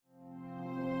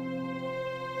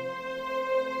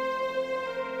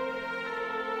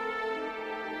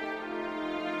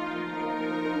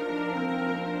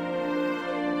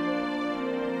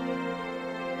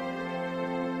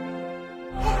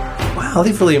Wow,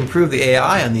 they've really improved the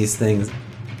AI on these things.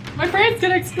 My brain's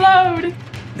gonna explode!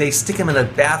 They stick them in a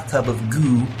bathtub of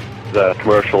goo. The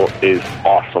commercial is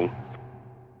awesome.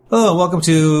 Hello, welcome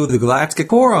to the Galactica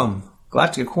Quorum.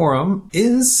 Galactica Quorum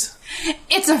is...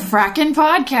 It's a frackin'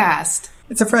 podcast!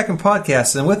 It's a frackin'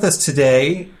 podcast, and with us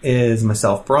today is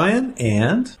myself, Brian,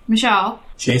 and... Michelle.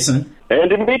 Jason. And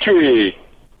Dimitri.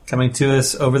 Coming to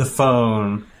us over the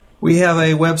phone. We have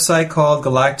a website called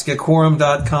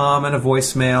galacticaquorum.com and a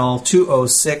voicemail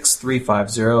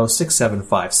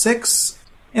 206-350-6756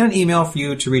 and an email for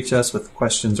you to reach us with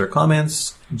questions or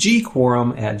comments,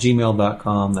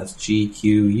 gquorum@gmail.com. That's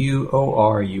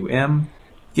GQUORUM.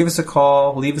 Give us a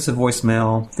call, leave us a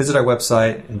voicemail, visit our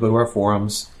website, and go to our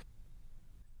forums.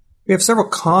 We have several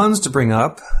cons to bring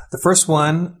up. The first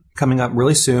one coming up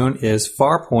really soon is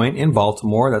Farpoint in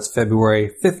Baltimore. That's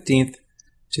February 15th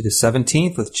to the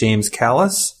 17th with James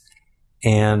Callis.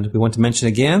 And we want to mention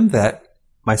again that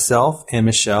myself and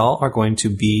Michelle are going to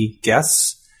be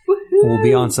guests. Woohoo! We'll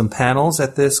be on some panels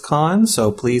at this con,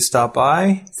 so please stop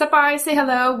by. Stop by, say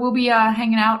hello. We'll be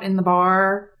hanging out in the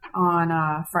bar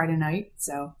on Friday night,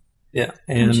 so... Yeah,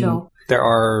 and chill. There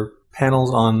are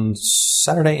panels on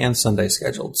Saturday and Sunday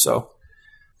scheduled, so...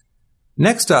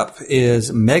 Next up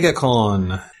is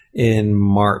MegaCon in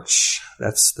March.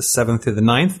 That's the 7th through the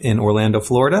 9th in Orlando,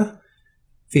 Florida,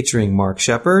 featuring Mark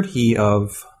Shepard, he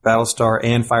of Battlestar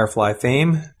and Firefly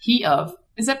fame. He of?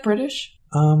 Is that British?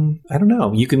 I don't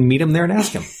know. You can meet him there and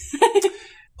ask him.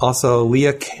 Also,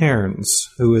 Leah Cairns,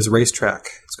 who is Racetrack,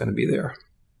 is going to be there.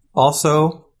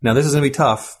 Also, now this is going to be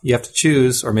tough. You have to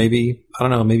choose, or maybe, I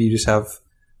don't know, maybe you just have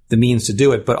the means to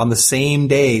do it. But on the same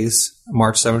days,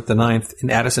 March 7th to 9th,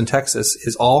 in Addison, Texas,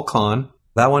 is AllCon.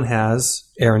 That one has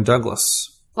Aaron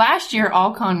Douglas. Last year,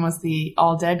 AllCon was the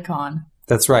All Dead Con.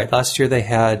 That's right. Last year they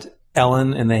had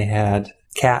Ellen and they had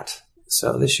Kat.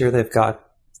 So this year they've got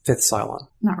 5th Cylon.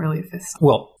 Not really a 5th.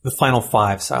 Well, the final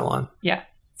 5 Cylon. Yeah.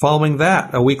 Following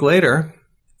that, a week later,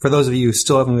 for those of you who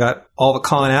still haven't got all the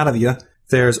con out of you,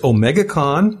 there's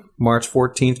OmegaCon, March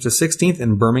 14th to 16th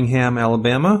in Birmingham,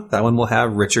 Alabama. That one will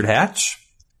have Richard Hatch.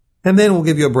 And then we'll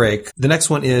give you a break. The next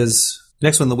one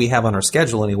that we have on our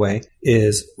schedule anyway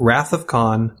is Wrath of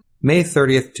Khan, May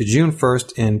 30th to June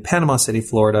 1st in Panama City,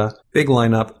 Florida. Big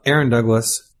lineup, Aaron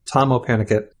Douglas, Tom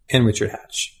O'Panicket, and Richard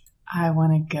Hatch. I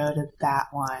want to go to that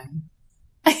one.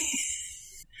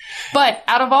 But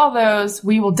out of all those,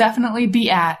 we will definitely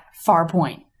be at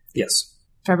Farpoint. Yes.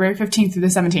 February 15th through the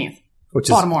 17th. Which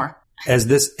is, Baltimore. As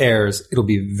this airs, it'll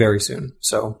be very soon.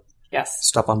 So yes,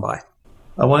 stop on by.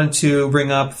 I wanted to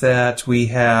bring up that we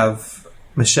have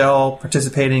Michelle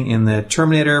participating in the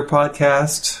Terminator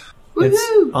podcast. Woo-hoo! It's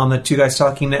on the Two Guys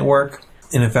Talking Network.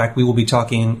 And in fact, we will be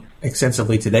talking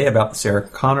extensively today about the Sarah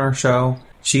Connor show.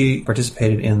 She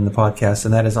participated in the podcast,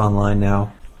 and that is online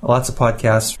now. Lots of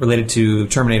podcasts related to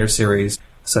Terminator series,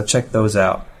 so check those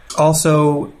out.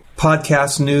 Also,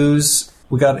 podcast news.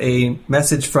 We got a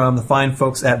message from the fine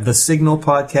folks at The Signal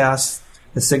podcast.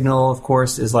 The Signal, of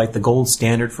course, is like the gold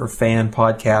standard for fan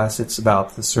podcasts. It's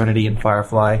about the Serenity and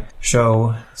Firefly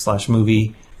show /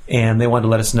 movie. And they wanted to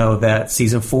let us know that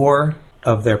season 4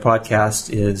 of their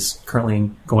podcast is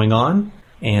currently going on.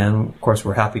 And, of course,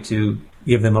 we're happy to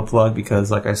give them a plug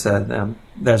because, like I said,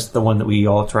 that's the one that we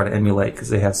all try to emulate because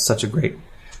they have such a great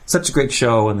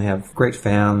show and they have great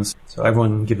fans. So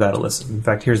everyone give that a listen. In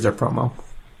fact, here's their promo.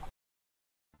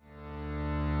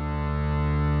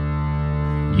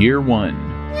 Year 1.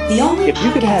 If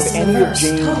you could have any of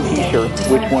Jane's t-shirts,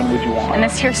 which one would you want? And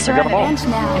this here's Serenity. And she's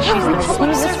the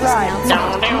smoothest ride.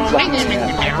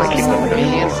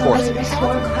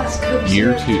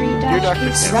 Year 2. You're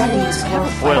Dr.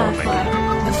 Well,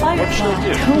 the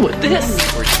Firefly. Who would this?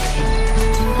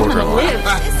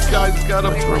 This guy's got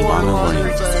a point on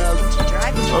his ass.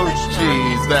 Oh,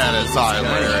 jeez, that is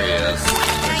hilarious.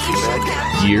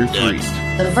 Year 3.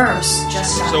 The verse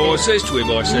just got So I says to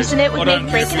him, I said, using it would make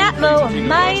breaking Atmo a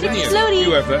mighty floaty.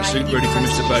 You have that suit ready for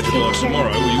Mr. Badger by tomorrow,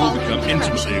 or you will become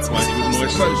intimately acquainted with my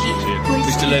associate here,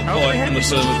 Mr. Leadpipe, in the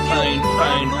firm of pain,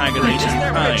 agony,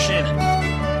 and pain.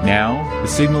 Now, The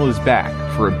Signal is back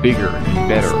for a bigger and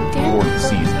better 4th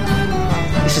season.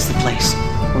 This is the place.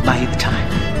 We'll buy you the time.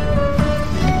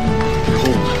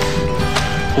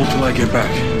 Hold till I get back.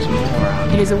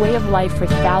 It is a way of life for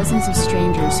thousands of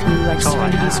strangers who, like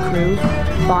Serenity's crew,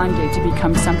 bonded to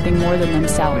become something more than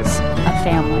themselves, a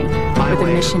family, with a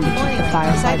mission to keep the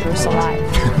Firefly verse alive.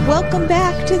 Welcome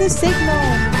back to The Signal.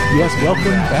 Yes,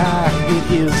 welcome back.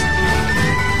 It is...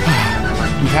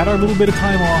 We've had our little bit of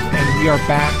time off, and we are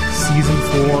back, season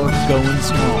 4, going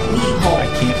strong. I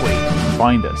can't wait.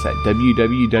 Find us at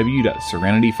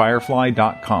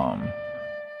www.serenityfirefly.com.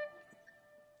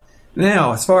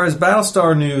 Now, as far as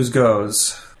Battlestar news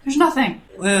goes, There's nothing.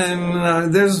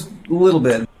 There's a little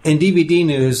bit. In DVD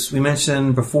news, we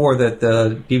mentioned before that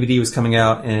the DVD was coming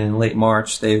out in late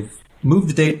March. They've moved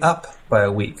the date up by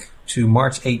a week to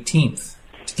March 18th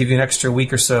to give you an extra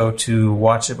week or so to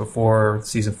watch it before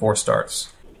Season 4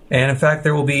 starts. And in fact,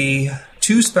 there will be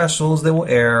 2 specials that will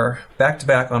air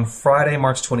back-to-back on Friday,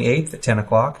 March 28th at 10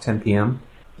 o'clock, 10 p.m.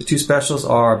 The 2 specials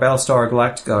are Battlestar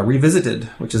Galactica Revisited,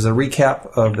 which is a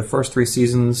recap of the first 3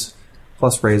 seasons,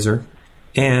 plus Razor.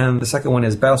 And the second one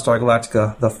is Battlestar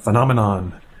Galactica The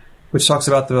Phenomenon, which talks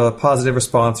about the positive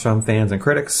response from fans and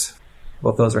critics.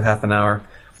 Both those are half an hour.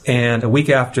 And a week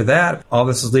after that, all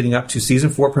this is leading up to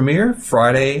Season 4 premiere,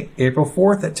 Friday, April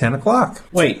 4th at 10 o'clock.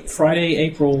 Wait, Friday,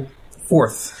 April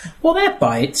 4th. Well, that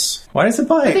bites. Why does it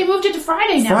bite? But they moved it to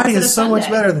Friday now. Friday is so much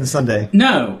better than Sunday.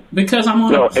 No, because I'm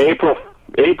on... No, April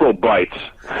bites.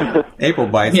 April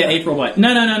bites. Yeah, April bites.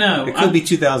 No. It could be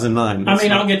 2009. I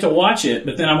mean, I'll get to watch it,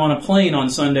 but then I'm on a plane on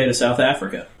Sunday to South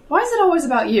Africa. Why is it always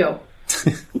about you?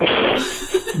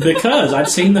 Because I've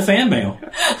seen the fan mail.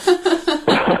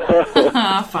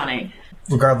 Funny.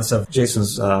 Regardless of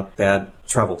Jason's bad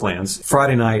travel plans,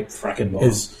 Friday night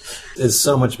is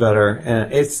so much better.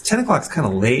 And it's 10 o'clock is kind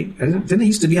of late. Didn't it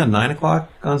used to be on 9 o'clock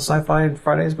on Sci-Fi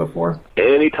Fridays before?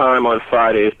 Any time on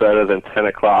Friday is better than 10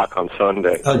 o'clock on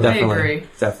Sunday. Oh, definitely. I agree.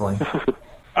 Definitely.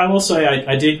 I will say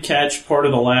I did catch part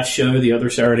of the last show the other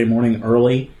Saturday morning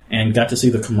early and got to see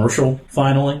the commercial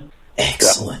finally.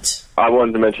 Excellent. I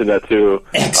wanted to mention that too.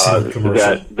 Excellent commercial.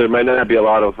 That there might not be a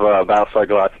lot of Battlestar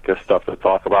Galactica stuff to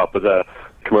talk about, but the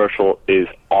commercial is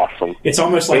awesome. It's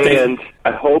almost like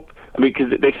I hope,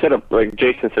 because they set up, like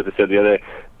Jason said the other day,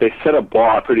 they set a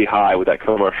bar pretty high with that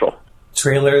commercial.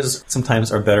 Trailers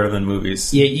sometimes are better than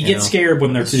movies. Yeah, you get scared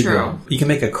when they're too good. You can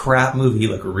make a crap movie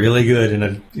look really good in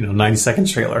a 90-second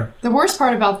trailer. The worst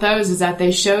part about those is that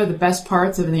they show the best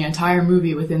parts of the entire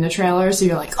movie within the trailer, so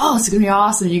you're like, oh, it's going to be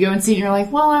awesome. You go and see it, and you're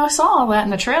like, well, I saw all that in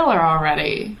the trailer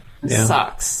already. It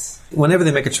sucks. Whenever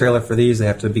they make a trailer for these, they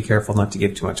have to be careful not to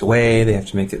give too much away. They have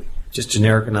to make it just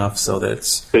generic enough so that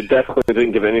it's... They definitely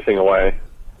didn't give anything away.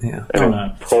 Yeah.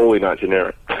 And totally not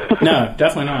generic. No,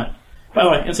 definitely not. By the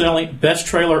way, incidentally, best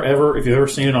trailer ever, if you've ever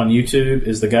seen it on YouTube,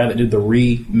 is the guy that did the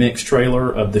remix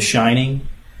trailer of The Shining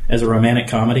as a romantic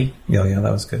comedy. Yeah, that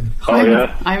was good. Oh,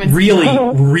 yeah?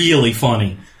 Really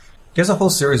funny. There's a whole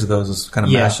series of those kind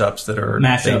of mashups that are...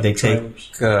 They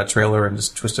take a trailer and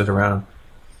just twist it around.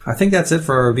 I think that's it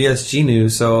for our BSG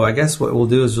news, so I guess what we'll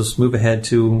do is just move ahead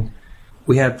to...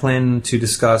 We had planned to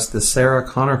discuss the Sarah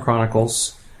Connor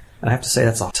Chronicles. And I have to say,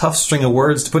 that's a tough string of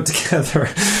words to put together.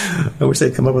 I wish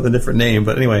they'd come up with a different name,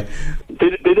 but anyway.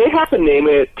 Did they have to name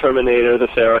it Terminator, the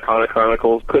Sarah Connor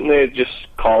Chronicles? Couldn't they have just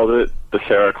called it the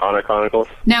Sarah Connor Chronicles?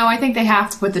 No, I think they have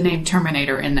to put the name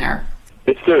Terminator in there.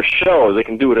 It's their show. They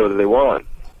can do whatever they want.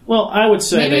 Well, I would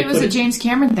say... Maybe it was a James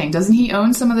Cameron thing. Doesn't he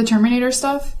own some of the Terminator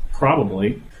stuff?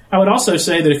 Probably. I would also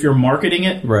say that if you're marketing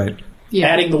it... Right. Yeah.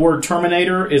 Adding the word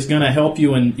Terminator is going to help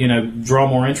you and draw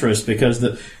more interest, because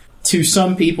to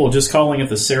some people, just calling it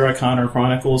the Sarah Connor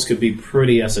Chronicles could be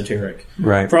pretty esoteric.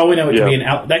 Right. For all we know, it could be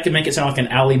that could make it sound like an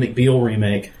Ally McBeal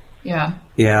remake. Yeah.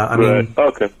 Yeah, I mean,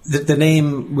 okay. The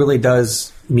name really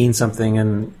does mean something,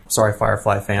 and sorry,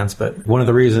 Firefly fans, but one of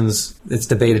the reasons it's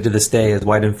debated to this day is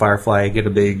why didn't Firefly get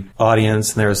a big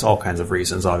audience? And there's all kinds of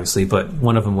reasons, obviously, but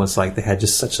one of them was like they had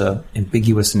just such a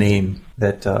ambiguous name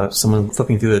that someone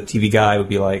flipping through the TV guide would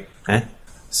be like, eh?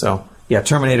 So, yeah,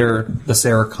 Terminator, the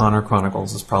Sarah Connor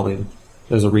Chronicles is probably,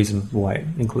 there's a reason why it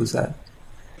includes that.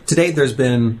 To date, there's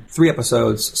been 3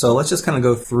 episodes, so let's just kind of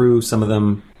go through some of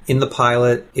them. In the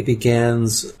pilot, it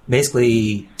begins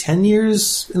basically 10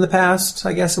 years in the past.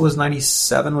 I guess it was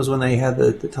 97 was when they had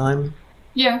the time.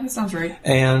 Yeah, that sounds right.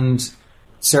 And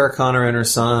Sarah Connor and her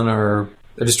son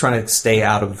they're just trying to stay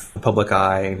out of the public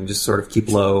eye and just sort of keep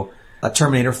low. A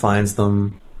Terminator finds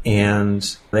them,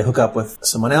 and they hook up with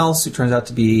someone else who turns out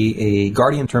to be a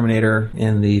Guardian Terminator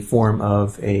in the form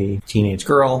of a teenage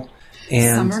girl.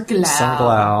 And Summer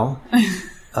Glau.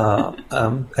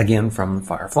 Again from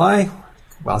Firefly.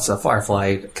 Lots of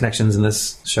Firefly connections in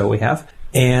this show we have.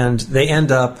 And they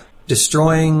end up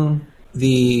destroying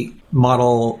the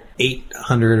Model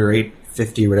 800 or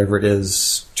 850, whatever it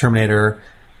is, Terminator,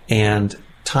 and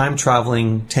time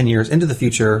traveling 10 years into the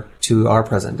future to our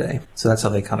present day. So that's how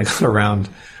they kind of got around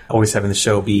always having the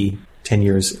show be 10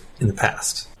 years in the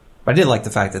past. But I did like the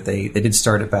fact that they did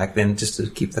start it back then just to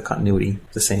keep the continuity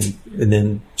the same, and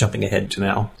then jumping ahead to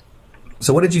now.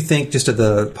 So what did you think just of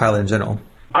the pilot in general?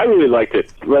 I really liked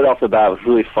it. Right off the bat, it was a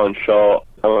really fun show.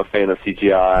 I'm a fan of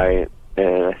CGI,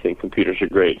 and I think computers are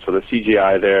great. So the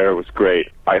CGI there was great.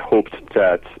 I hoped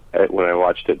that when I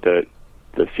watched it that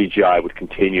the CGI would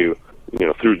continue,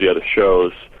 through the other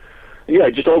shows. Yeah,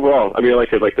 just overall, I mean, like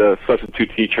the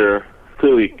substitute teacher,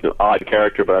 clearly odd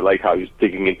character, but I like how he was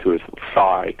digging into his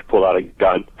side to pull out a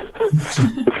gun.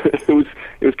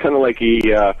 It was kind of like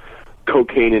a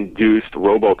cocaine-induced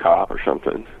RoboCop or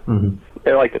something. Mm-hmm.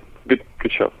 I liked it.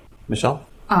 Good show. Michelle?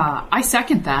 I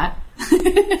second that.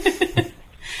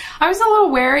 I was a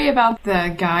little wary about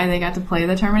the guy they got to play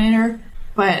the Terminator,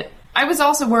 but I was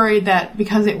also worried that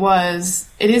because it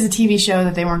is a TV show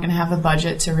that they weren't going to have the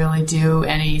budget to really do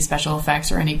any special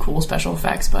effects or any cool special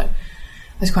effects, but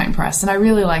I was quite impressed. And I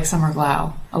really like Summer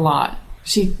Glau a lot.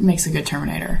 She makes a good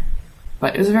Terminator.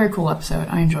 But it was a very cool episode.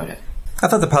 I enjoyed it. I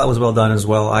thought the pilot was well done as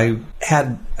well. I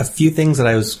had a few things that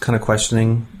I was kind of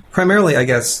questioning. Primarily, I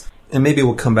guess, and maybe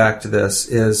we'll come back to this,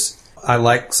 is I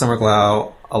like Summer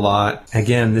Glau a lot.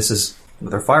 Again, this is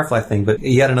another Firefly thing, but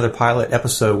yet another pilot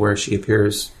episode where she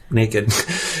appears naked.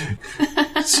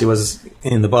 She was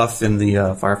in the buff in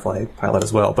the Firefly pilot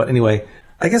as well. But anyway,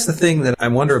 I guess the thing that I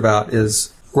wonder about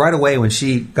is right away when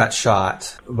she got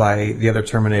shot by the other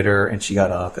Terminator and she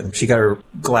got up and she got her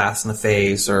glass in the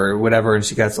face or whatever and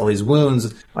she got all these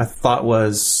wounds, my thought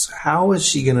was, how is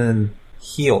she going to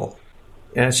heal?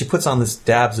 And she puts on this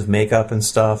dabs of makeup and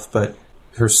stuff, but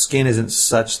her skin isn't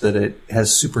such that it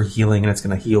has super healing and it's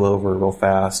going to heal over real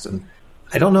fast. And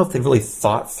I don't know if they've really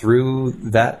thought through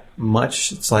that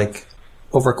much. It's like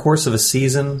over a course of a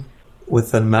season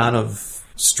with the amount of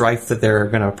strife that they're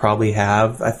going to probably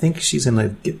have, I think she's going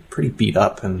to get pretty beat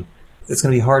up and it's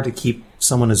going to be hard to keep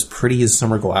someone as pretty as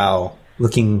Summer Glau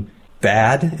looking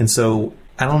bad. And so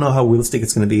I don't know how realistic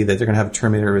it's going to be that they're going to have a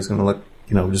Terminator who's going to look,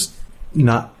 just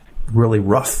not really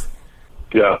rough.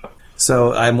 Yeah.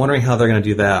 So I'm wondering how they're going to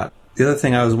do that. The other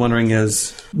thing I was wondering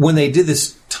is when they did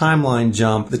this timeline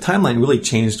jump, the timeline really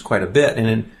changed quite a bit.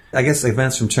 And I guess the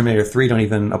events from Terminator 3 don't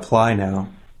even apply now.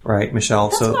 Right, Michelle?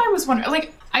 That's what I was wondering.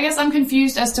 I guess I'm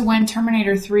confused as to when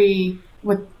Terminator 3,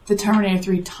 what the Terminator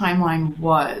 3 timeline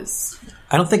was.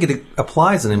 I don't think it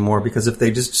applies anymore because if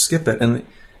they just skip it, and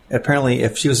apparently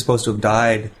if she was supposed to have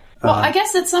died... Well, I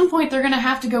guess at some point they're going to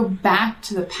have to go back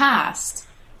to the past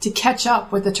to catch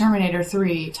up with the Terminator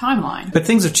 3 timeline. But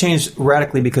things have changed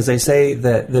radically because they say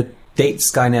that the date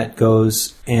Skynet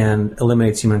goes and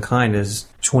eliminates humankind is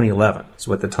 2011. Is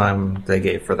what the time they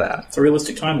gave for that. It's a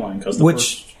realistic timeline.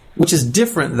 Which is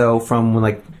different, though, from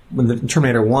when the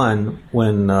Terminator 1,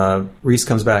 when Reese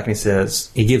comes back and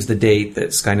he gives the date that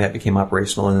Skynet became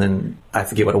operational, and then I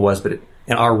forget what it was, but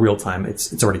in our real time,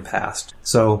 it's already passed.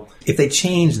 So if they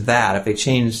change that, if they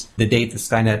change the date that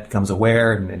Skynet becomes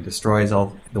aware and destroys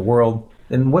all the world,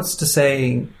 then what's to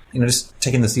say, just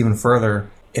taking this even further,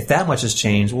 if that much has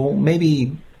changed, well,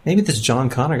 maybe this John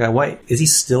Connor guy, why is he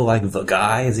still the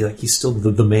guy? Is he he's still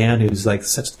the man who's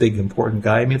such a big important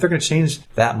guy? I mean, if they're going to change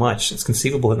that much, it's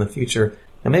conceivable in the future,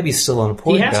 and maybe he's still an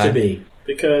important guy. He has to be,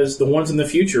 because the ones in the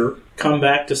future come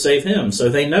back to save him, so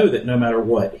they know that no matter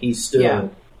what, he's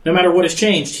still, no matter what has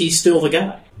changed, he's still the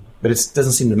guy. But it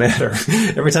doesn't seem to matter.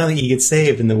 Every time that he gets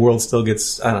saved, and the world still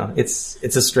gets, I don't know, it's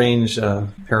a strange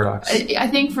paradox. I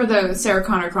think for the Sarah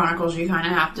Connor Chronicles, you kind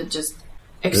of have to just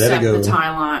accept the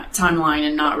timeline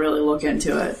and not really look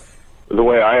into it. The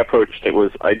way I approached it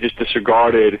was I just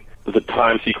disregarded the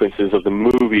time sequences of the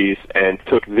movies and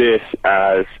took this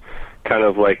as kind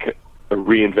of like a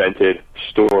reinvented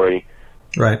story.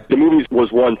 Right. The movies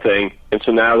was one thing, and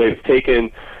so now they've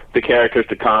taken the characters,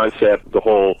 the concept, the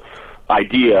whole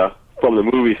idea from the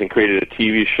movies and created a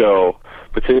TV show.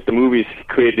 But since the movies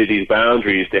created these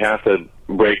boundaries, they have to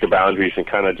break the boundaries and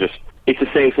kind of just... It's the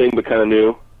same thing, but kind of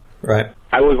new. Right.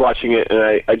 I was watching it, and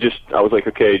I was like,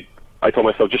 okay, I told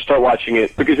myself, just start watching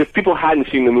it. Because if people hadn't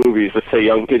seen the movies, let's say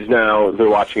young kids now, they're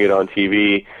watching it on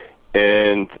TV,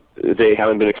 and they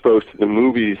haven't been exposed to the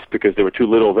movies because they were too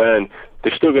little then,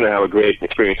 they're still going to have a great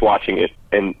experience watching it.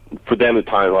 And for them, the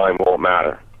timeline won't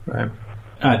matter. Right.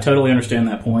 I totally understand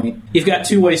that point. You've got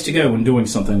two ways to go when doing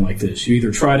something like this. You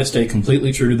either try to stay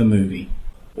completely true to the movie,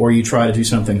 or you try to do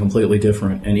something completely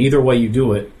different. And either way you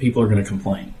do it, people are going to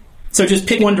complain. So just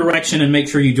pick one direction and make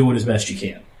sure you do it as best you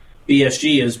can.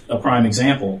 BSG is a prime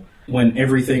example. When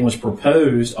everything was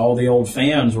proposed, all the old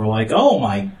fans were like, oh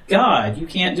my God, you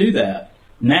can't do that.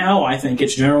 Now I think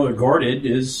it's generally regarded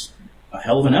as a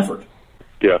hell of an effort.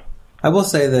 Yeah. I will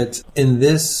say that in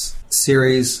this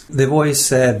series, they've always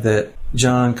said that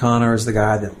John Connor is the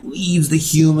guy that leads the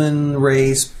human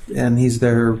race, and he's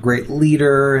their great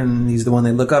leader, and he's the one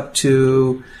they look up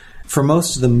to. For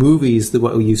most of the movies,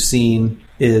 what you've seen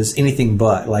is anything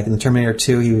but. Like in the Terminator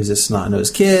 2, he was a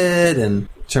snot-nosed kid, and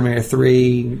Terminator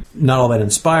 3, not all that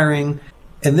inspiring.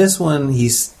 In this one, he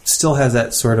still has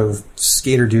that sort of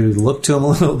skater dude look to him a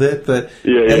little bit, but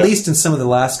at least in some of the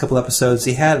last couple episodes,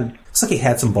 looks like he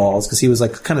had some balls because he was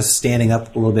like kind of standing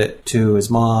up a little bit to his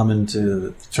mom and to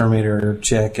the Terminator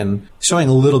chick and showing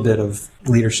a little bit of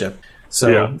leadership.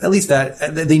 So at least that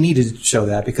they need to show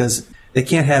that because they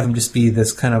can't have him just be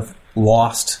this kind of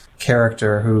lost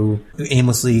character who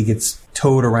aimlessly gets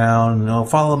towed around. No,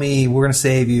 follow me. We're going to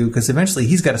save you. Because eventually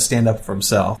he's got to stand up for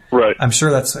himself. Right. I'm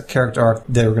sure that's a character arc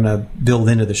they're going to build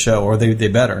into the show, or they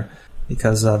better,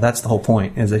 because that's the whole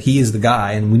point, is that he is the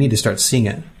guy, and we need to start seeing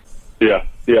it.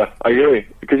 Yeah, I agree.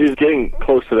 Because he's getting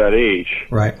close to that age.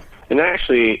 Right. And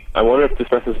actually, I wonder if this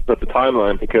messes up the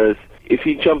timeline, because if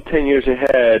he jumped 10 years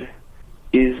ahead,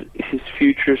 is his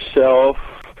future self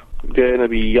going to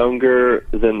be younger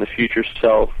than the future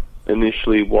self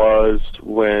initially was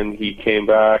when he came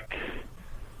back?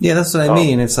 Yeah, that's what I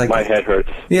mean. It's like my head hurts.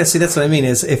 Yeah, see, that's what I mean.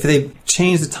 Is if they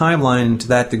change the timeline to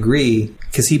that degree,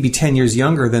 because he'd be 10 years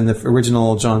younger than the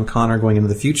original John Connor going into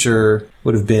the future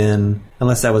would have been,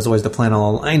 unless that was always the plan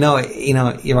all along. I know,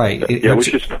 you're right. We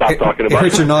should stop talking about it. It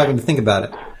hurts your noggin to think about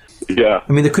it. Yeah.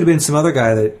 I mean, there could have been some other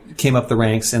guy that came up the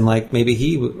ranks, and like maybe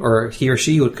he or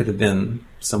she could have been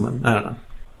someone. I don't know.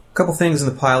 A couple things in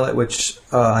the pilot which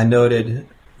I noted.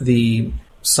 The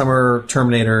summer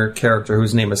Terminator character,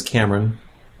 whose name is Cameron,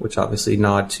 which obviously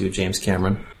nod to James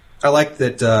Cameron. I like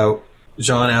that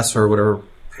John asked her what her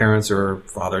parents or her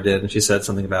father did, and she said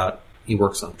something about he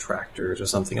works on tractors or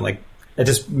something. And like it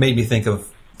just made me think of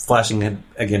flashing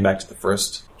again back to the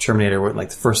first Terminator, where like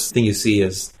the first thing you see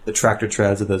is the tractor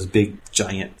treads of those big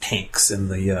giant tanks in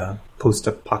the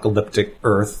post-apocalyptic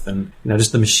Earth, and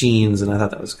just the machines. And I thought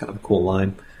that was kind of a cool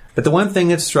line. But the one thing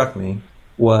that struck me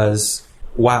was,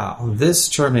 wow, this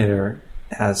Terminator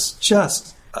has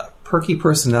just a perky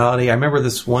personality. I remember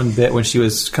this one bit when she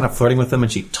was kind of flirting with him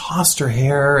and she tossed her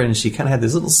hair and she kind of had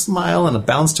this little smile and a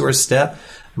bounce to her step.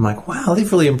 I'm like, wow,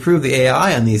 they've really improved the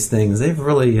AI on these things. They've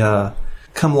really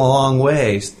come a long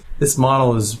way. This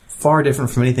model is far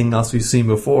different from anything else we've seen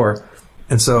before.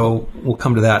 And so we'll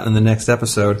come to that in the next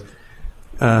episode.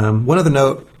 One other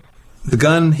note, the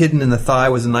gun hidden in the thigh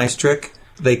was a nice trick.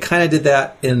 They kind of did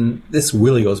that in, this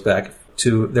really goes back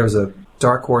to, there was a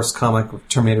Dark Horse comic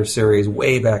Terminator series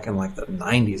way back in like the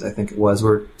 90s, I think it was,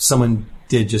 where someone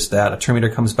did just that. A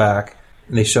Terminator comes back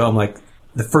and they show him like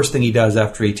the first thing he does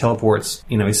after he teleports,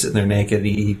 he's sitting there naked.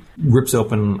 He rips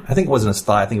open, I think it wasn't his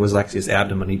thigh, I think it was actually his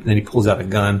abdomen. And then he pulls out a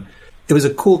gun. It was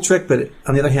a cool trick, but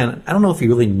on the other hand, I don't know if he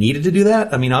really needed to do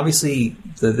that. I mean, obviously,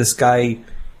 this guy,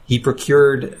 he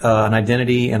procured an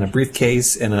identity and a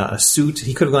briefcase and a suit.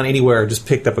 He could have gone anywhere and just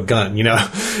picked up a gun, He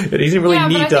didn't really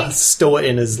need to stow it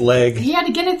in his leg. He had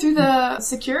to get it through the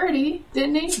security,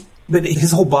 didn't he? But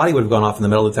his whole body would have gone off in the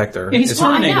metal detector. Yeah, he's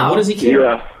Terminator. What does he care?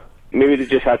 Yeah. Maybe they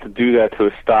just had to do that to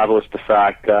establish the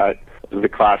fact that the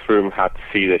classroom had to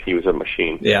see that he was a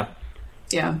machine. Yeah.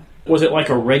 Yeah. Was it like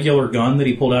a regular gun that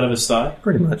he pulled out of his thigh?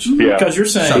 Pretty much. Yeah. Because you're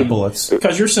saying bullets.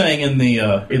 Because you're saying in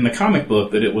the comic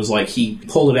book that it was like he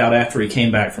pulled it out after he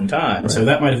came back from time. Right. So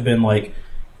that might have been like,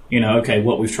 okay,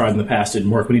 what we've tried in the past didn't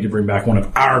work. We need to bring back one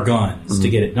of our guns to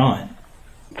get it done.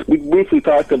 We briefly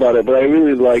talked about it, but I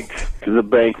really liked the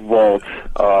bank vault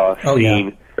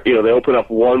scene. Yeah. They open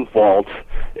up one vault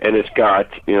and it's got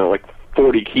like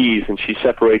 40 keys, and she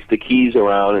separates the keys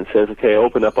around and says, okay,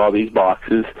 open up all these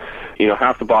boxes.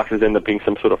 Half the boxes end up being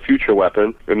some sort of future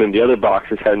weapon, and then the other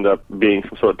boxes end up being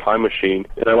some sort of time machine.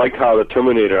 And I liked how the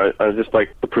Terminator, I just like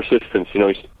the persistence,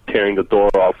 he's tearing the door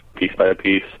off piece by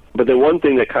piece. But the one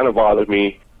thing that kind of bothered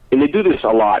me, and they do this a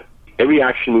lot, every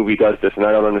action movie does this, and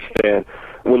I don't understand,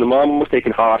 when the mom was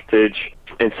taken hostage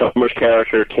and Summer's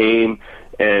character came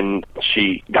and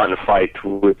she got in a fight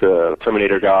with the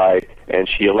Terminator guy, and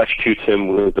she electrocutes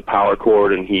him with the power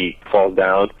cord, and he falls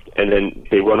down. And then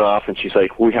they run off, and she's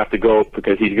like, we have to go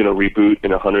because he's going to reboot in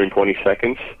 120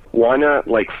 seconds. Why not,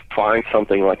 find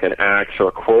something like an axe or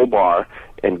a crowbar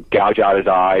and gouge out his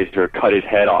eyes or cut his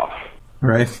head off?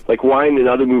 Right. Why in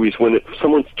other movies, when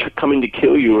someone's coming to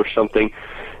kill you or something,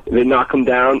 they knock him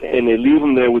down and they leave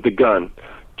him there with the gun,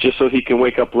 just so he can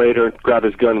wake up later, grab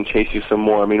his gun, and chase you some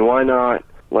more? I mean, why not,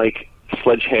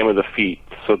 sledgehammer the feet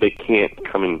so they can't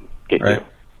come and get you?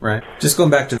 Right. Just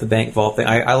going back to the bank vault thing,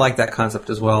 I like that concept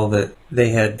as well, that they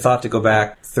had thought to go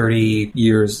back 30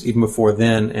 years, even before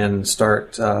then, and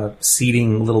start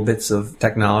seeding little bits of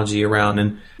technology around.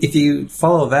 And if you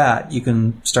follow that, you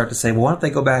can start to say, well, why don't they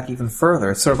go back even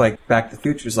further? It's sort of like Back to the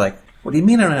Future is like, what do you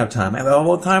mean I don't have time? I have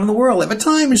all the time in the world. I have a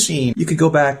time machine. You could go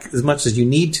back as much as you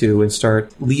need to and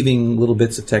start leaving little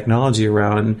bits of technology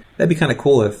around. And that'd be kind of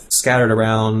cool if scattered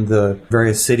around the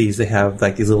various cities they have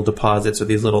these little deposits or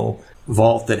these little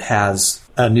vault that has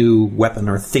a new weapon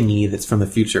or thingy that's from the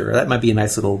future. That might be a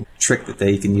nice little trick that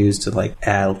they can use to like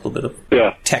add a little bit of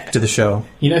tech to the show.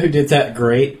 You know who did that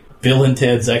great? Bill and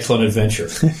Ted's Excellent Adventure.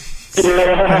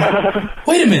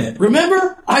 Wait a minute,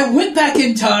 remember? I went back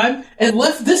in time and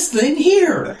left this thing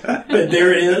here. But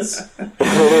there it is.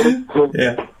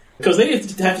 Yeah. Because they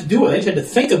didn't have to do it. They just had to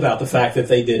think about the fact that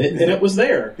they did it, and it was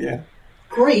there. Yeah.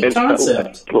 Great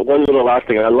concept. But one little last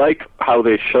thing. I like how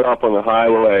they showed up on the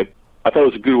highway. I thought it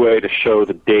was a good way to show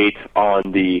the date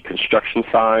on the construction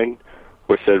sign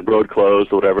where it said road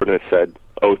closed or whatever, and it said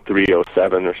 03,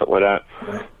 07 or something like that.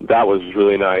 Right. That was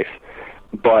really nice.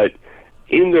 But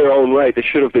in their own right, they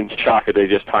should have been shocked that they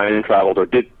just time traveled or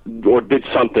did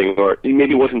something, or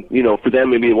maybe it wasn't, for them,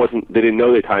 maybe it wasn't, they didn't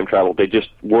know they time traveled. They just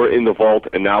were in the vault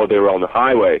and now they were on the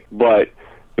highway. But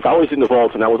if I was in the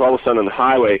vault and I was all of a sudden on the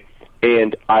highway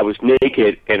and I was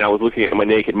naked and I was looking at my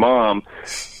naked mom,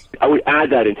 I would add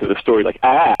that into the story, like,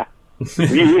 Mom,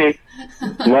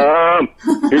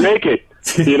 you're naked.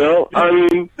 I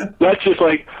mean, that's just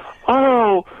like,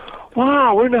 oh,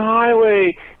 wow, we're in the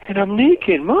highway and I'm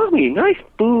naked. Mommy, nice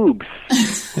boobs.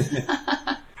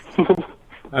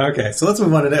 Okay, so let's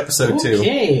move on to episode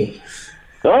 2.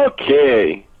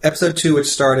 Okay. Episode 2, which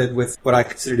started with what I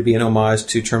consider to be an homage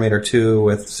to Terminator 2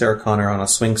 with Sarah Connor on a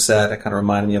swing set. It kind of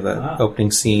reminded me of the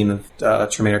opening scene of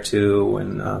Terminator 2,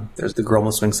 and there's the girl in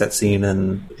the swing set scene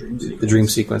and the dream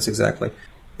sequence, exactly.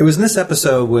 It was in this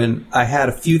episode when I had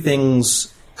a few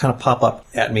things kind of pop up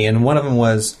at me, and one of them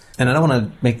was, and I don't want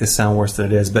to make this sound worse than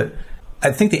it is, but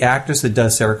I think the actress that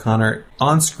does Sarah Connor,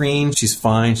 on screen, she's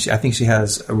fine. I think she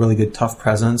has a really good, tough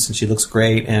presence, and she looks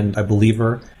great, and I believe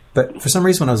her. But for some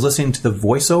reason, when I was listening to the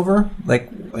voiceover, like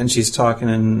when she's talking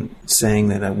and saying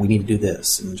that we need to do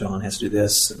this, and John has to do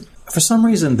this, and for some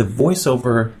reason, the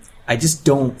voiceover, I just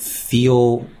don't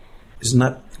feel, there's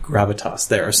not gravitas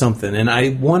there or something. And I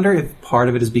wonder if part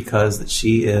of it is because that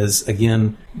she is,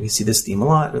 again, we see this theme a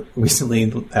lot recently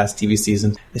in the past TV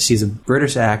season, that she's a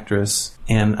British actress,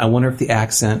 and I wonder if the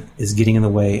accent is getting in the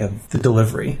way of the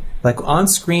delivery. Like on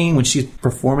screen when she's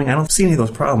performing, I don't see any of those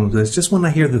problems. It's just when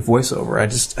I hear the voiceover,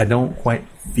 I don't quite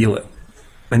feel it.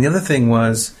 And the other thing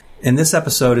was, in this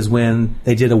episode is when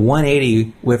they did a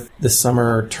 180 with the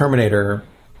Summer Terminator.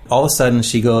 All of a sudden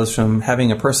she goes from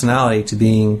having a personality to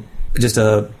being just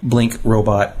a blink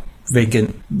robot,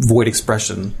 vacant, void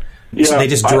expression. Yeah, so they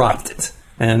just dropped it.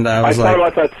 And I was thought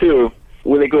about that too.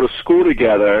 When they go to school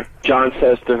together, John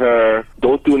says to her,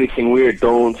 don't do anything weird,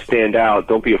 don't stand out,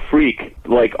 don't be a freak.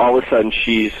 Like, all of a sudden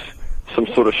she's some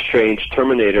sort of strange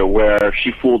Terminator where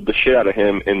she fooled the shit out of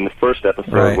him in the first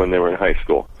episode when they were in high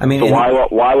school. I mean, so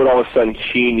why would all of a sudden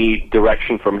she need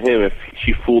direction from him if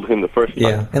she fooled him the first time?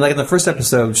 Yeah, and like in the first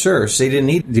episode, sure, she didn't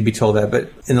need to be told that,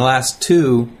 but in the last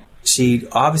 2, she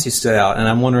obviously stood out, and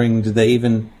I'm wondering, did they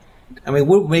even... I mean,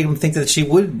 what made them think that she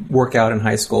would work out in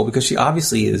high school? Because she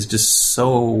obviously is just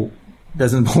so...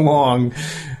 doesn't belong.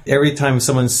 Every time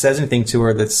someone says anything to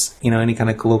her that's, any kind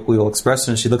of colloquial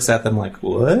expression, she looks at them like,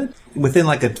 what? Within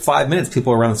like 5 minutes,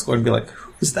 people around the school would be like,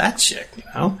 who's that chick,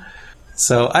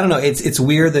 So, I don't know. It's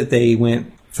weird that they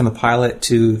went from the pilot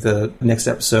to the next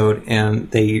episode, and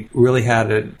they really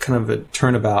had a kind of a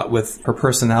turnabout with her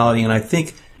personality, and I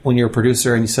think... when you're a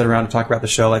producer and you sit around and talk about the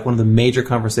show, like one of the major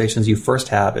conversations you first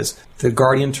have is the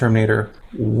Guardian Terminator.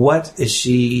 What is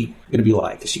she going to be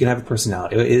like? Is she going to have a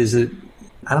personality? Is it,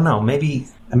 I don't know, maybe,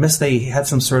 unless they had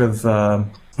some sort of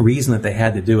reason that they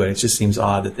had to do it. It just seems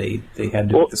odd that they had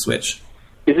to make the switch.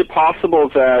 Is it possible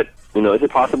that,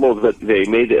 they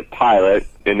made it a pilot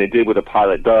and they did what a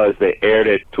pilot does? They aired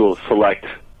it to select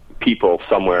people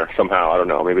somewhere, somehow. I don't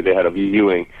know. Maybe they had a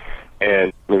viewing.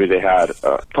 And maybe they had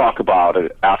talk about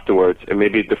it afterwards. And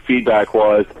maybe the feedback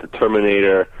was the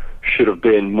Terminator should have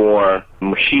been more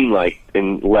machine-like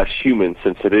and less human,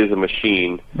 since it is a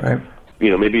machine. Right.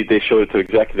 Maybe they showed it to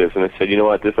executives and they said, you know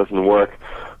what, this doesn't work.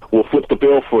 We'll flip the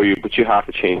bill for you, but you have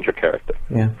to change your character.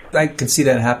 Yeah. I could see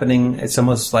that happening. It's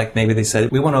almost like maybe they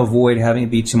said, we want to avoid having it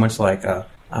be too much like a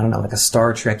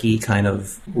Star Trek-y kind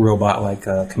of robot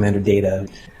like Commander Data.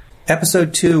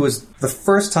 Episode 2 was the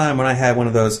first time when I had one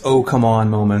of those oh come on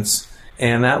moments,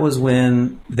 and that was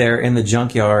when they're in the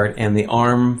junkyard and the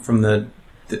arm from the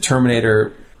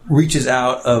Terminator reaches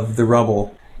out of the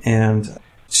rubble and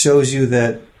shows you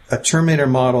that a Terminator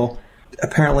model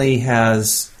apparently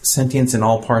has sentience in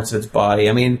all parts of its body.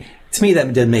 I mean, to me that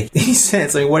didn't make any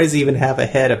sense. I mean, why does he even have a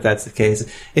head if that's the case?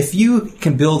 If you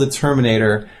can build a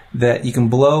Terminator that you can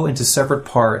blow into separate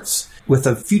parts with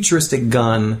a futuristic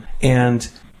gun and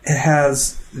it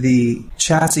has the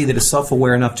chassis that is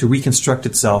self-aware enough to reconstruct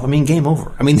itself, I mean, game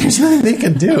over. I mean, there's nothing they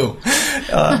can do.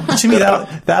 To me,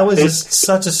 that was just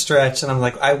such a stretch, and I'm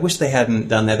like, I wish they hadn't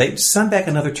done that. They sent back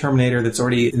another Terminator that's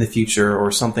already in the future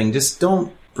or something. Just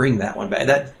don't bring that one back.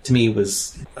 That, to me,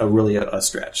 was really a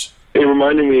stretch. It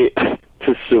reminded me,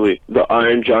 just silly, the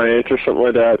Iron Giant or something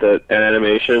like that, that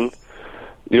animation.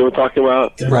 You know what I'm talking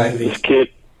about? Good right. Movie. This kid.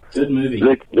 Good movie.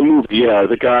 The movie, yeah.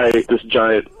 The guy, this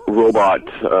giant robot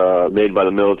made by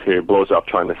the military blows up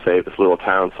trying to save this little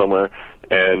town somewhere,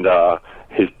 and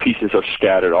his pieces are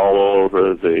scattered all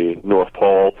over the North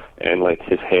Pole, and like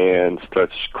his hand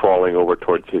starts crawling over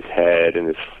towards his head, and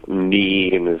his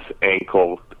knee and his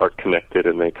ankle are connected,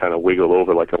 and they kind of wiggle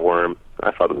over like a worm.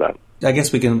 I thought of that. I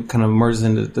guess we can kind of merge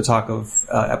into the talk of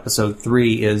episode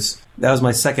 3 that was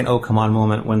my second oh come on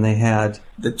moment when they had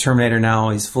the Terminator now,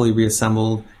 he's fully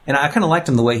reassembled. And I kind of liked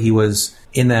him the way he was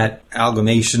in that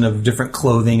amalgamation of different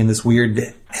clothing and this weird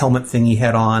helmet thing he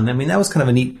had on. I mean, that was kind of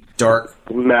a neat, dark,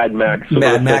 Mad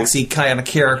Maxy kind of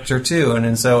character too.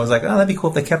 And so I was like, oh, that'd be cool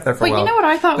if they kept that for a while. But you know what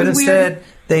I thought was weird?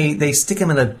 But instead, they stick him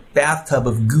in a bathtub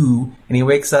of goo, and he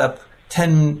wakes up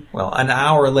an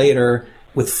hour later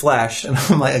with flesh. And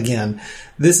I'm like, again,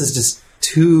 this is just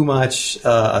too much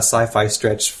a sci-fi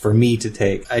stretch for me to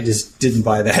take. I just didn't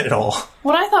buy that at all.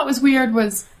 What I thought was weird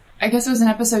was, I guess it was in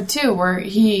episode 2 where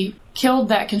he killed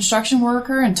that construction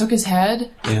worker and took his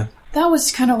head. Yeah. That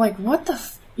was kind of like, what the...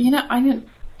 I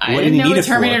didn't know a a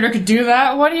Terminator could do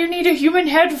that. What do you need a human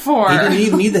head for? He didn't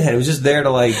even need the head. It was just there to,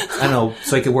 like, I don't know,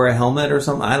 so he could wear a helmet or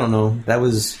something. I don't know. That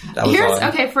was odd.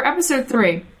 Okay, for episode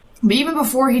 3, but even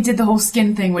before he did the whole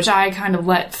skin thing, which I kind of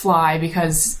let fly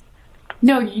because...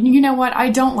 No, you know what?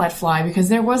 I don't let fly because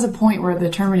there was a point where the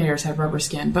Terminators had rubber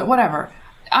skin, but whatever.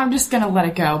 I'm just going to let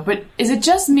it go. But is it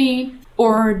just me,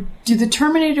 or do the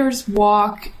Terminators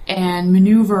walk and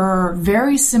maneuver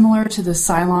very similar to the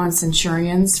Cylon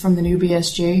Centurions from the new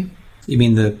BSG? You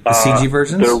mean the CG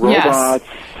versions? They're robots. Yes.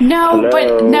 No,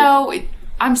 but no,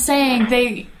 I'm saying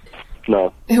they...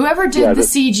 No. Whoever did the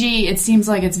CG, it seems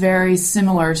like it's very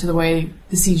similar to the way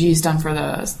the CG is done for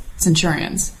the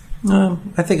Centurions.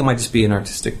 I think it might just be an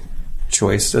artistic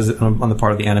choice on the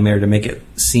part of the animator to make it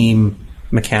seem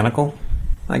mechanical,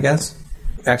 I guess.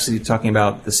 Actually, talking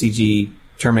about the CG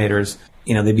Terminators,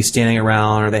 they'd be standing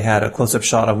around, or they had a close-up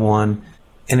shot of one,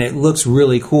 and it looks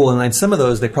really cool. And in some of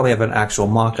those, they probably have an actual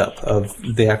mock-up of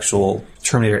the actual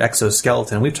Terminator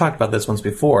exoskeleton. We've talked about this once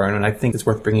before, and I think it's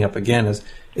worth bringing up again, is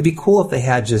it'd be cool if they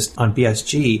had just, on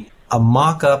BSG, a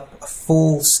mock-up,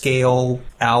 full-scale,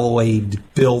 alloyed,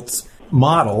 built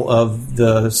model of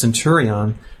the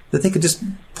Centurion that they could just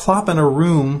plop in a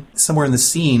room somewhere in the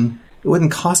scene. It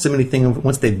wouldn't cost them anything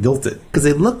once they built it, because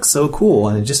they look so cool,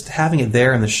 and just having it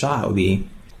there in the shot would be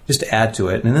just to add to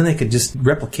it, and then they could just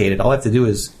replicate it. All I have to do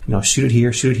is shoot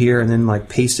it here, and then like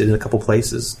paste it in a couple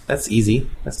places. That's easy. You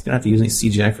don't have to use any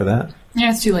CGI for that.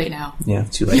 Yeah, it's too late now. Yeah,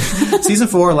 too late. Season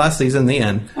 4, last season, the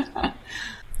end. I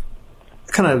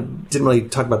kind of didn't really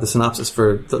talk about the synopsis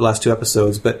for the last 2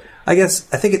 episodes, but I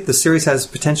think the series has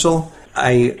potential.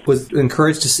 I was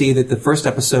encouraged to see that the first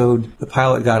episode, the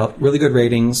pilot, got really good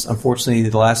ratings. Unfortunately,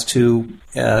 the last 2,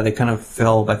 they kind of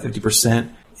fell by 50%,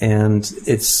 and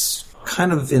it's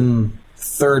kind of in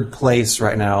 3rd place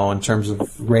right now in terms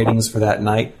of ratings for that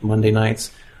night, Monday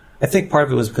nights. I think part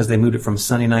of it was because they moved it from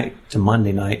Sunday night to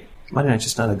Monday night. Monday night's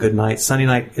just not a good night. Sunday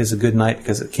night is a good night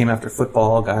because it came after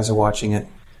football. Guys are watching it.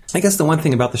 I guess the one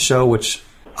thing about the show, which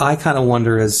I kind of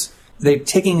wonder, is they're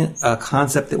taking a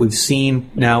concept that we've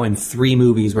seen now in 3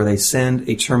 movies where they send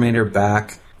a Terminator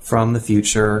back from the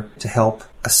future to help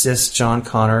assist John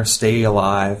Connor stay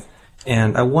alive.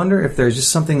 And I wonder if there's just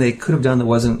something they could have done that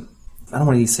wasn't, I don't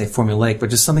want to say formulaic, but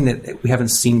just something that we haven't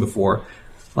seen before.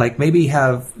 Like maybe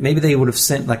they would have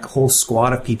sent like a whole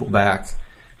squad of people back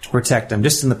to protect them,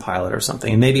 just in the pilot or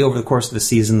something. And maybe over the course of the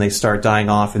season they start dying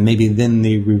off, and maybe then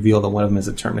they reveal that one of them is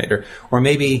a Terminator. Or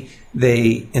maybe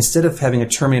they, instead of having a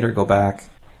Terminator go back,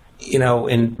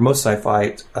 in most sci-fi,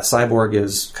 a cyborg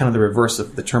is kind of the reverse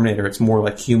of the Terminator. It's more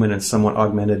like human and somewhat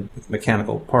augmented with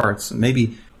mechanical parts. And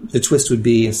maybe the twist would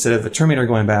be, instead of a Terminator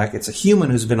going back, it's a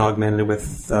human who's been augmented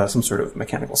with some sort of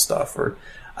mechanical stuff. Or,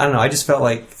 I don't know, I just felt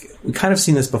like we kind of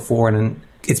seen this before, and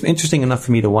it's interesting enough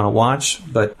for me to want to watch,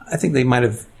 but I think they might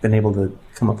have been able to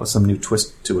come up with some new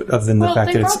twist to it, other than the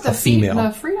fact that it's a female.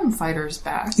 The freedom fighters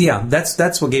back. Yeah,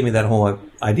 that's what gave me that whole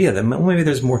idea, that maybe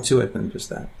there's more to it than just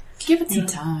that. Give it some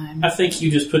time. I think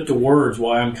you just put to words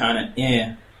why I'm kind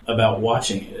of about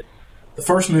watching it. The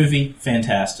first movie,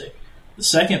 fantastic. The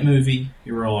second movie,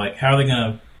 you were like, how are they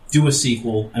going to do a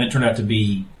sequel? And it turned out to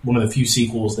be one of the few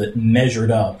sequels that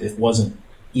measured up, if wasn't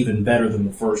even better than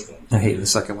the first one. I hate the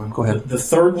second one. Go ahead. The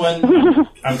third one,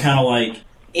 I'm kind of like,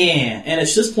 eh. And at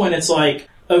this point, it's like,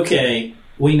 okay,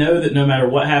 we know that no matter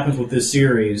what happens with this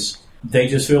series, they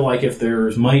just feel like if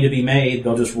there's money to be made,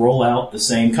 they'll just roll out the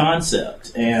same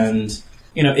concept. And,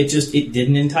 you know, it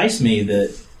didn't entice me.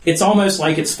 That it's almost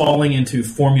like it's falling into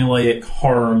formulaic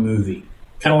horror movie.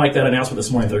 Kind of like that announcement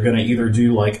this morning. They're going to either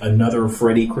do like another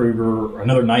Freddy Krueger or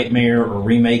another Nightmare or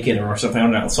remake it or something. I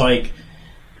don't know. It's like,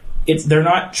 they're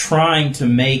not trying to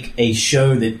make a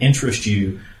show that interests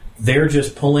you. They're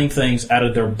just pulling things out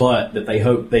of their butt that they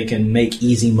hope they can make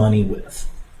easy money with.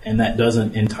 And that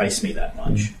doesn't entice me that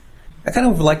much. I kind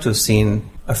of would like to have seen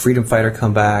a freedom fighter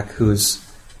come back who's,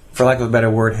 for lack of a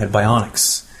better word, had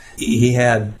bionics. He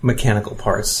had mechanical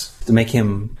parts to make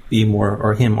him be more,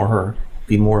 or him or her,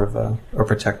 be more of a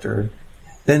protector.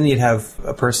 Then you'd have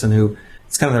a person who,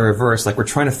 it's kind of the reverse, like we're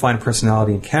trying to find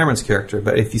personality in Cameron's character,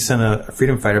 but if you send a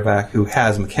freedom fighter back who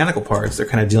has mechanical parts, they're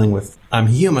kind of dealing with, I'm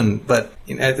human, but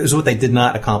you know, this is what they did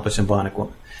not accomplish in Bionic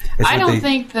Woman. I don't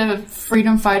think the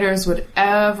freedom fighters would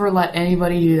ever let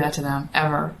anybody do that to them,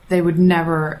 ever. They would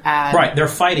never add... Right, they're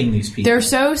fighting these people. They're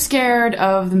so scared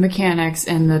of the mechanics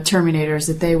and the Terminators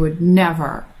that they would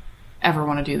never, ever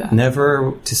want to do that.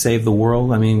 Never to save the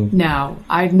world? I mean... No.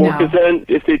 Well, because then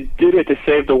if they did it to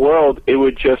save the world, it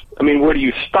would just... I mean, where do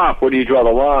you stop? Where do you draw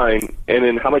the line? And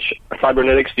then how much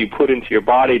cybernetics do you put into your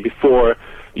body before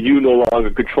you no longer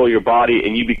control your body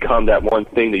and you become that one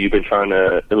thing that you've been trying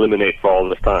to eliminate for all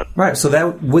this time? Right, so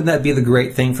wouldn't that be the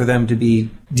great thing for them to be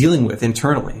dealing with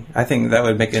internally? I think that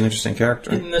would make an interesting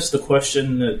character. Isn't this the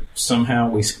question that somehow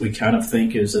we kind of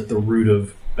think is at the root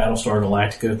of Battlestar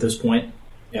Galactica at this point?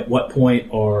 At what point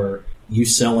are you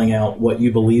selling out what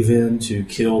you believe in to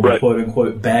kill the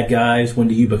quote-unquote bad guys? When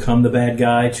do you become the bad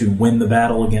guy to win the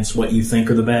battle against what you think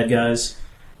are the bad guys?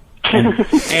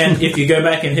 And if you go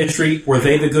back in history, were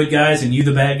they the good guys and you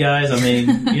the bad guys? I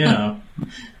mean, you know.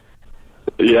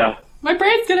 Yeah. My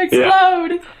brain's going to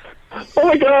explode. Yeah. Oh,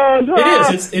 my God.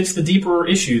 It is. It's the deeper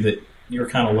issue that you're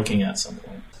kind of looking at some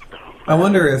point. I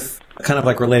wonder if, kind of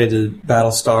like related to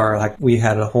Battlestar, like we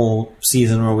had a whole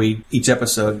season where we, each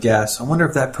episode, guess. I wonder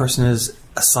if that person is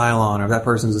a Cylon or if that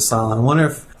person is a Cylon. I wonder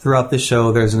if throughout this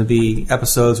show there's going to be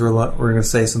episodes where we're going to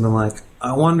say something like,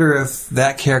 I wonder if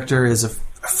that character is a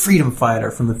freedom fighter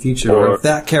from the future, or if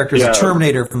that character is a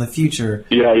Terminator from the future.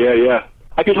 Yeah.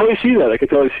 I could totally see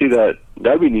that.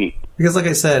 That'd be neat. Because like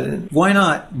I said, why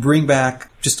not bring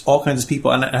back just all kinds of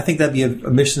people? And I think that'd be a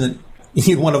mission that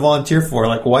you'd want to volunteer for.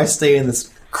 Like, why stay in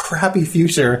this crappy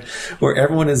future where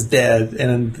everyone is dead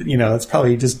and, you know, it's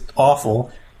probably just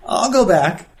awful? I'll go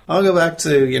back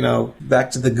to,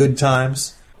 back to the good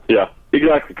times. Yeah.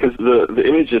 Exactly, because the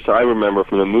images I remember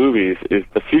from the movies is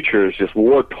the future is just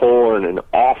war-torn and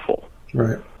awful.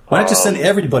 Right. Why not just send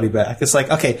everybody back? It's like,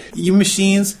 okay, you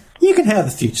machines, you can have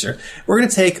the future. We're going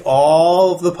to take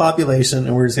all of the population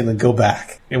and we're just going to go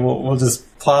back. And we'll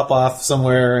just plop off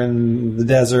somewhere in the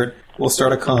desert. We'll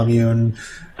start a commune.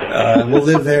 We'll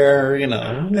live there,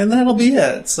 and that'll be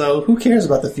it. So who cares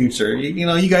about the future?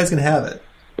 You guys can have it.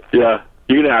 Yeah.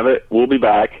 You can have it. We'll be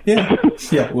back. Yeah,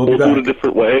 we'll be back. Do it a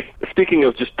different way. Speaking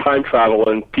of just time travel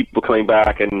and people coming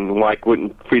back and why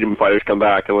wouldn't freedom fighters come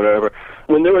back and whatever,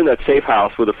 when they were in that safe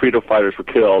house where the freedom fighters were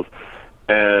killed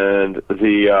and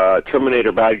the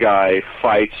Terminator bad guy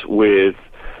fights with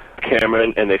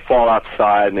Cameron and they fall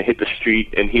outside and they hit the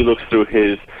street and he looks through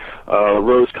his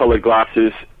rose-colored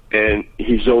glasses and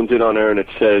he zones in on her and it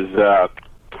says,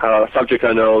 subject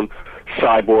unknown,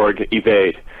 cyborg,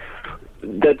 evade.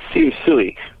 That seems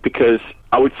silly because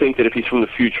I would think that if he's from the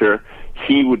future,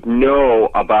 he would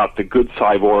know about the good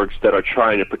cyborgs that are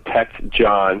trying to protect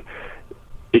John.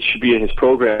 It should be in his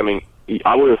programming.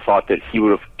 I would have thought that he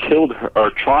would have killed her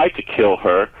or tried to kill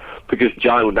her because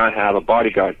John would not have a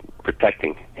bodyguard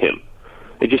protecting him.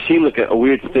 It just seemed like a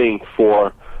weird thing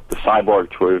for the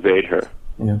cyborg to evade her.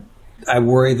 Yeah. I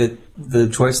worry that the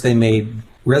choice they made,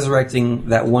 resurrecting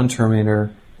that one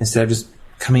Terminator instead of just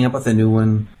coming up with a new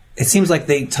one, it seems like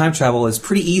time travel is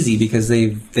pretty easy because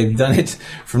they've done it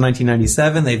from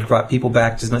 1997. They've brought people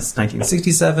back to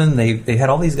 1967. They had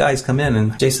all these guys come in,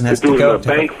 and Jason has to go. To do it in a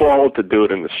bank vault, to do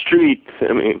it in the street.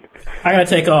 I mean, I gotta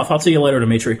take off. I'll see you later,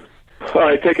 Dimitri. All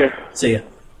right, take care. See ya.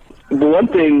 The one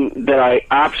thing that I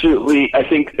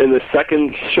think in the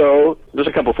second show, there's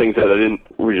a couple things that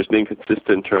were just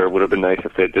inconsistent or would have been nice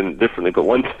if they had done it differently. But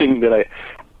one thing that I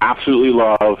absolutely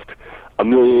loved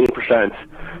 1,000,000%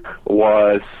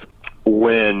 was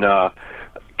when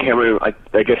Cameron,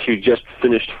 I guess she just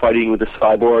finished fighting with the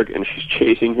cyborg and she's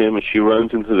chasing him and she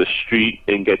runs into the street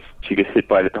and she gets hit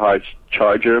by the Dodge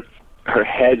Charger her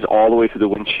head's all the way to the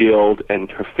windshield, and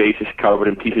her face is covered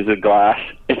in pieces of glass,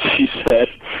 and she said,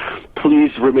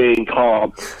 "Please remain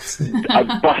calm." I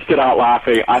busted out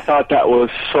laughing. I thought that was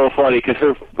so funny, because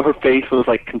her face was,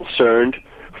 like, concerned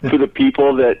for the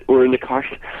people that were in the car.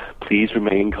 "Please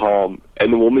remain calm."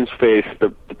 And the woman's face,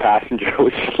 the passenger,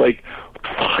 was just like,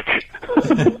 fuck.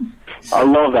 I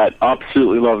love that.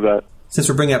 Absolutely love that. Since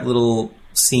we're bringing up little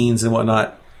scenes and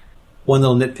whatnot, one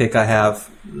little nitpick I have,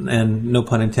 and no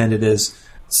pun intended, is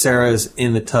Sarah's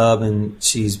in the tub and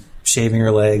she's shaving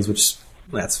her legs, which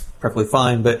that's perfectly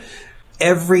fine. But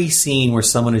every scene where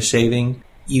someone is shaving,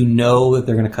 you know that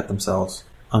they're going to cut themselves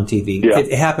on TV. Yeah.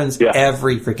 It happens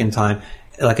every freaking time.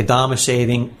 Like Adam is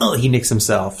shaving, oh, he nicks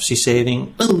himself. She's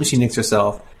shaving, oh, she nicks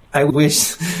herself. I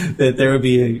wish that there would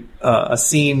be a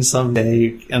scene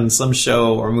someday in some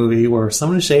show or movie where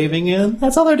someone is shaving and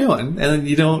that's all they're doing. And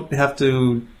you don't have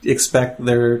to expect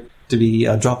there to be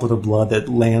a droplet of blood that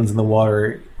lands in the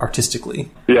water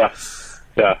artistically. Yeah,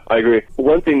 I agree.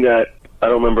 One thing that, I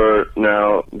don't remember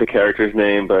now the character's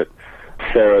name, but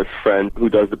Sarah's friend who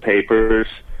does the papers,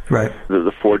 right?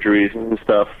 The forgeries and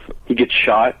stuff, he gets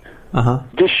shot. Uh-huh.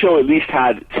 This show at least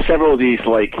had several of these,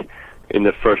 like in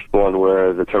the first one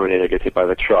where the Terminator gets hit by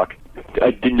the truck.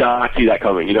 I did not see that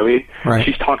coming, you know what I mean? Right.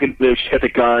 She's talking to him, she's got the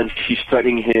gun, she's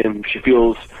threatening him, she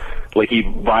feels like he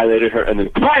violated her, and then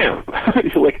BAM!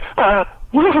 You're like,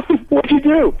 what'd you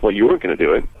do? Well, you weren't going to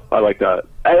do it. I like that.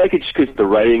 I like it just because the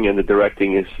writing and the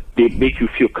directing they make you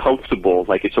feel comfortable,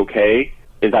 like it's okay.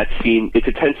 In that scene, it's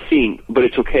a tense scene, but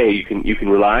it's okay. You can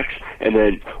relax, and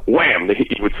then wham, they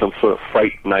hit you with some sort of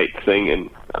Fright Night thing, and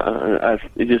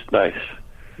it's just nice.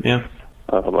 Yeah,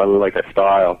 I really like that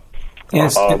style.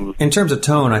 Yes, in terms of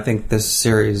tone, I think this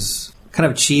series kind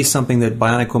of achieved something that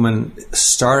Bionic Woman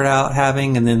started out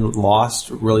having and then lost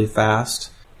really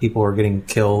fast. People were getting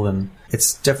killed, and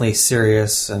it's definitely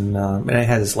serious, and it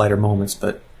has lighter moments,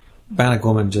 but Bionic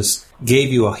Woman just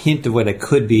gave you a hint of what it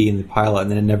could be in the pilot, and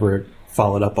then it never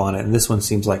followed up on it, and this one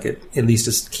seems like it at least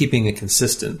is keeping it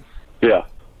consistent. Yeah,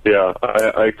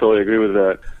 I totally agree with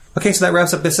that. Okay, so that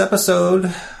wraps up this episode,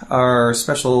 our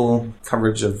special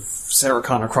coverage of Sarah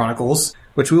Connor Chronicles,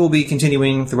 which we will be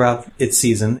continuing throughout its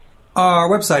season. Our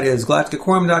website is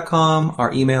galacticorum.com,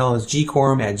 our email is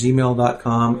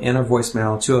gcorum@gmail.com, and our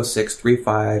voicemail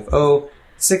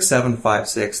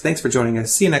 206-350-6756. Thanks for joining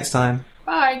us. See you next time.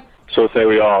 Bye. So say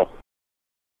we all.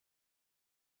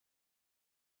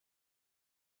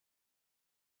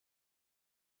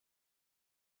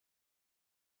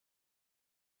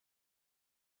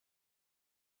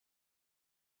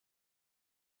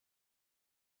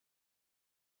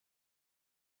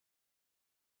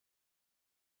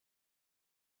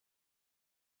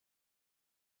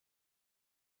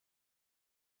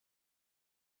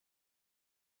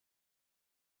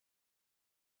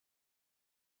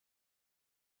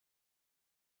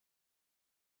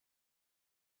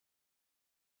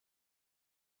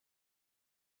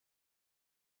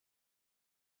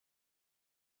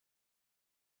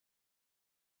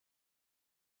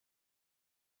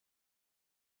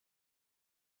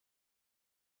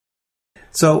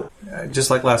 So, just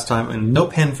like last time, and no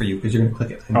pen for you, because you're going to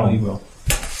click it. I know you will.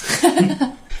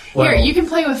 Here, you can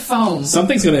play with foam.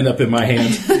 Something's going to end up in my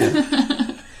hand.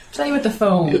 Play with the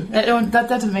foam. That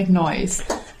doesn't make noise.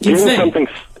 Give him something.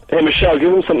 Hey, Michelle,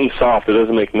 give him something soft that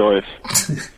doesn't make noise.